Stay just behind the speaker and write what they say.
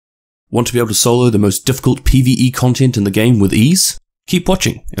Want to be able to solo the most difficult PvE content in the game with ease? Keep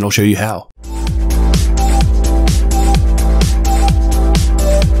watching and I'll show you how.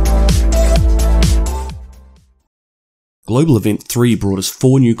 Global Event 3 brought us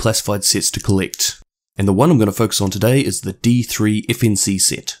 4 new classified sets to collect, and the one I'm going to focus on today is the D3 FNC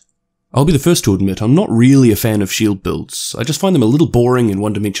set. I'll be the first to admit I'm not really a fan of shield builds. I just find them a little boring and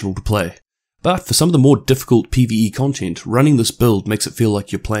one-dimensional to play. But for some of the more difficult PvE content, running this build makes it feel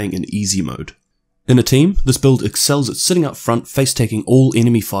like you're playing in easy mode. In a team, this build excels at sitting up front face-taking all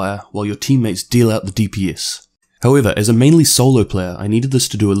enemy fire while your teammates deal out the DPS. However, as a mainly solo player, I needed this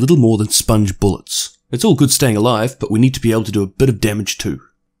to do a little more than sponge bullets. It's all good staying alive, but we need to be able to do a bit of damage too.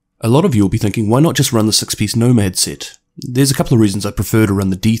 A lot of you will be thinking, why not just run the 6-piece Nomad set? There's a couple of reasons I prefer to run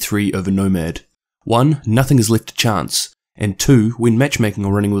the D3 over Nomad. 1, nothing is left to chance, and 2, when matchmaking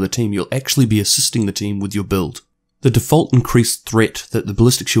or running with a team, you'll actually be assisting the team with your build. The default increased threat that the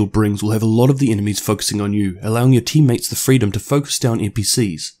ballistic shield brings will have a lot of the enemies focusing on you, allowing your teammates the freedom to focus down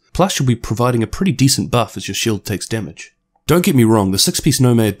NPCs. Plus you'll be providing a pretty decent buff as your shield takes damage. Don't get me wrong, the 6-piece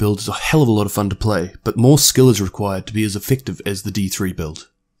Nomad build is a hell of a lot of fun to play, but more skill is required to be as effective as the D3 build.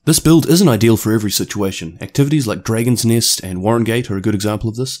 This build isn't ideal for every situation. Activities like Dragon's Nest and Warren Gate are a good example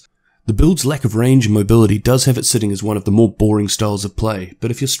of this. The build's lack of range and mobility does have it sitting as one of the more boring styles of play,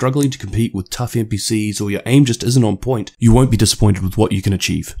 but if you're struggling to compete with tough NPCs or your aim just isn't on point, you won't be disappointed with what you can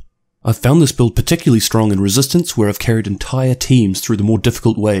achieve. I've found this build particularly strong in Resistance, where I've carried entire teams through the more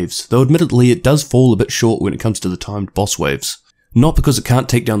difficult waves, though admittedly it does fall a bit short when it comes to the timed boss waves. Not because it can't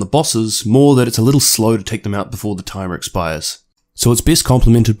take down the bosses, more that it's a little slow to take them out before the timer expires. So it's best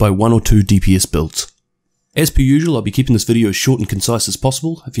complemented by 1 or 2 DPS builds. As per usual, I'll be keeping this video as short and concise as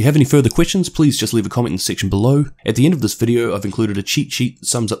possible. If you have any further questions, please just leave a comment in the section below. At the end of this video, I've included a cheat sheet that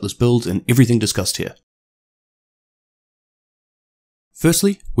sums up this build and everything discussed here.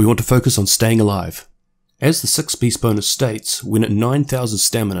 Firstly, we want to focus on staying alive. As the 6-piece bonus states, when at 9,000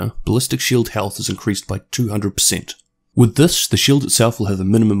 stamina, ballistic shield health is increased by 200%. With this, the shield itself will have a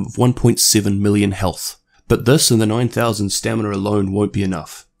minimum of 1.7 million health. But this and the 9,000 stamina alone won't be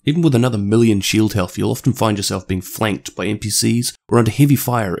enough. Even with another million shield health, you'll often find yourself being flanked by NPCs or under heavy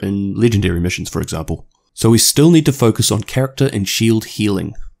fire in legendary missions, for example. So we still need to focus on character and shield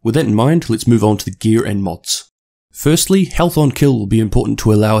healing. With that in mind, let's move on to the gear and mods. Firstly, health on kill will be important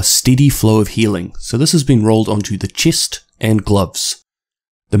to allow a steady flow of healing, so this has been rolled onto the chest and gloves.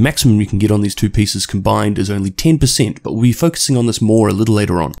 The maximum you can get on these two pieces combined is only 10%, but we'll be focusing on this more a little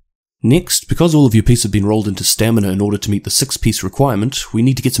later on. Next, because all of your pieces have been rolled into stamina in order to meet the 6-piece requirement, we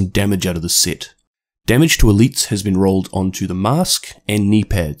need to get some damage out of this set. Damage to elites has been rolled onto the mask and knee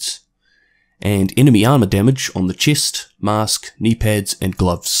pads, and enemy armor damage on the chest, mask, knee pads, and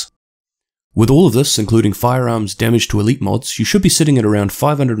gloves. With all of this, including firearms damage to elite mods, you should be sitting at around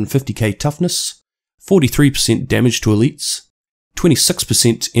 550k toughness, 43% damage to elites,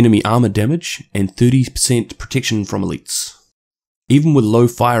 26% enemy armor damage, and 30% protection from elites. Even with low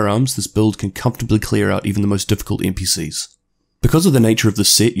firearms, this build can comfortably clear out even the most difficult NPCs. Because of the nature of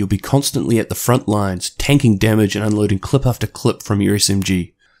this set, you'll be constantly at the front lines, tanking damage and unloading clip after clip from your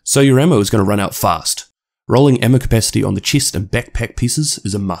SMG, so your ammo is going to run out fast. Rolling ammo capacity on the chest and backpack pieces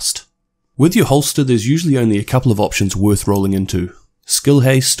is a must. With your holster, there's usually only a couple of options worth rolling into: skill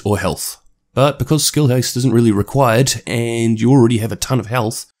haste or health. But because skill haste isn't really required, and you already have a ton of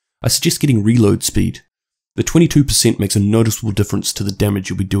health, I suggest getting reload speed. The 22% makes a noticeable difference to the damage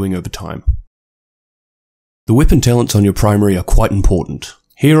you'll be doing over time. The weapon talents on your primary are quite important.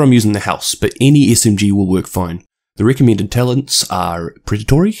 Here I'm using the house, but any SMG will work fine. The recommended talents are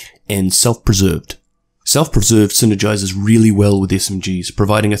Predatory and Self-Preserved. Self-Preserved synergizes really well with SMGs,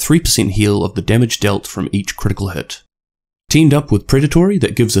 providing a 3% heal of the damage dealt from each critical hit. Teamed up with Predatory,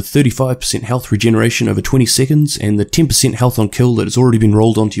 that gives a 35% health regeneration over 20 seconds, and the 10% health on kill that has already been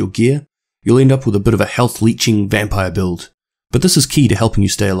rolled onto your gear, you'll end up with a bit of a health leeching vampire build, but this is key to helping you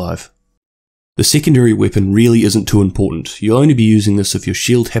stay alive. The secondary weapon really isn't too important. You'll only be using this if your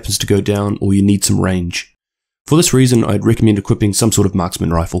shield happens to go down or you need some range. For this reason, I'd recommend equipping some sort of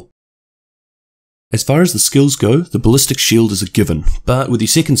marksman rifle. As far as the skills go, the ballistic shield is a given, but with your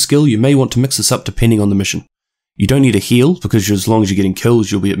second skill you may want to mix this up depending on the mission. You don't need a heal, because as long as you're getting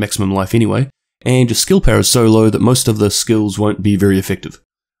kills you'll be at maximum life anyway, and your skill power is so low that most of the skills won't be very effective.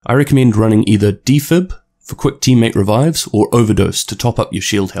 I recommend running either Defib for quick teammate revives or Overdose to top up your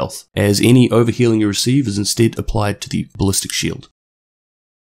shield health, as any overhealing you receive is instead applied to the ballistic shield.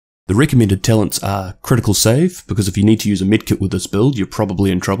 The recommended talents are Critical Save, because if you need to use a medkit with this build you're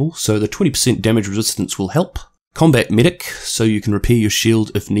probably in trouble, so the 20% damage resistance will help. Combat Medic, so you can repair your shield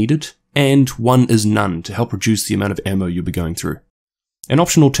if needed. And One is None, to help reduce the amount of ammo you'll be going through. An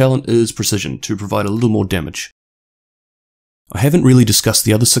optional talent is Precision, to provide a little more damage. I haven't really discussed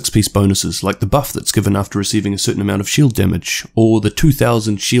the other 6-piece bonuses, like the buff that's given after receiving a certain amount of shield damage, or the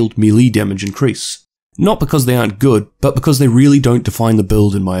 2000 shield melee damage increase. Not because they aren't good, but because they really don't define the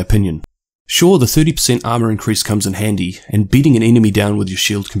build in my opinion. Sure, the 30% armor increase comes in handy, and beating an enemy down with your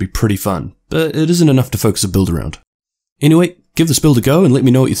shield can be pretty fun, but it isn't enough to focus a build around. Anyway, give this build a go and let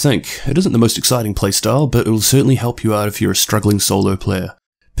me know what you think. It isn't the most exciting playstyle, but it will certainly help you out if you're a struggling solo player,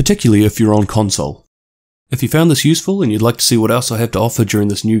 particularly if you're on console. If you found this useful and you'd like to see what else I have to offer during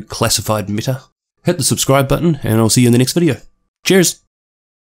this new classified meta, hit the subscribe button and I'll see you in the next video. Cheers!